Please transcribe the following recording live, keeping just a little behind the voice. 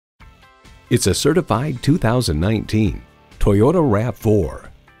It's a certified 2019 Toyota RAV4.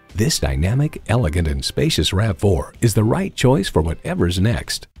 This dynamic, elegant, and spacious RAV4 is the right choice for whatever's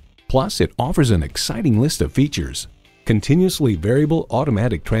next. Plus, it offers an exciting list of features: continuously variable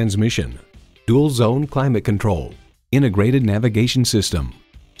automatic transmission, dual-zone climate control, integrated navigation system,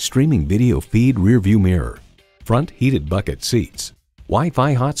 streaming video feed rear-view mirror, front heated bucket seats,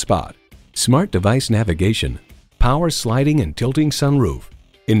 Wi-Fi hotspot, smart device navigation, power sliding and tilting sunroof,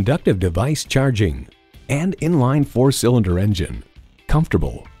 inductive device charging, and inline 4-cylinder engine.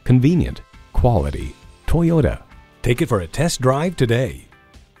 Comfortable, convenient, quality. Toyota. Take it for a test drive today.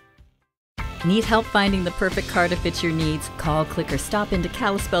 Need help finding the perfect car to fit your needs? Call, click, or stop into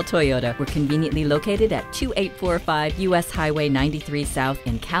Kalispell Toyota. We're conveniently located at 2845 US Highway 93 South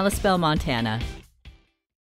in Kalispell, Montana.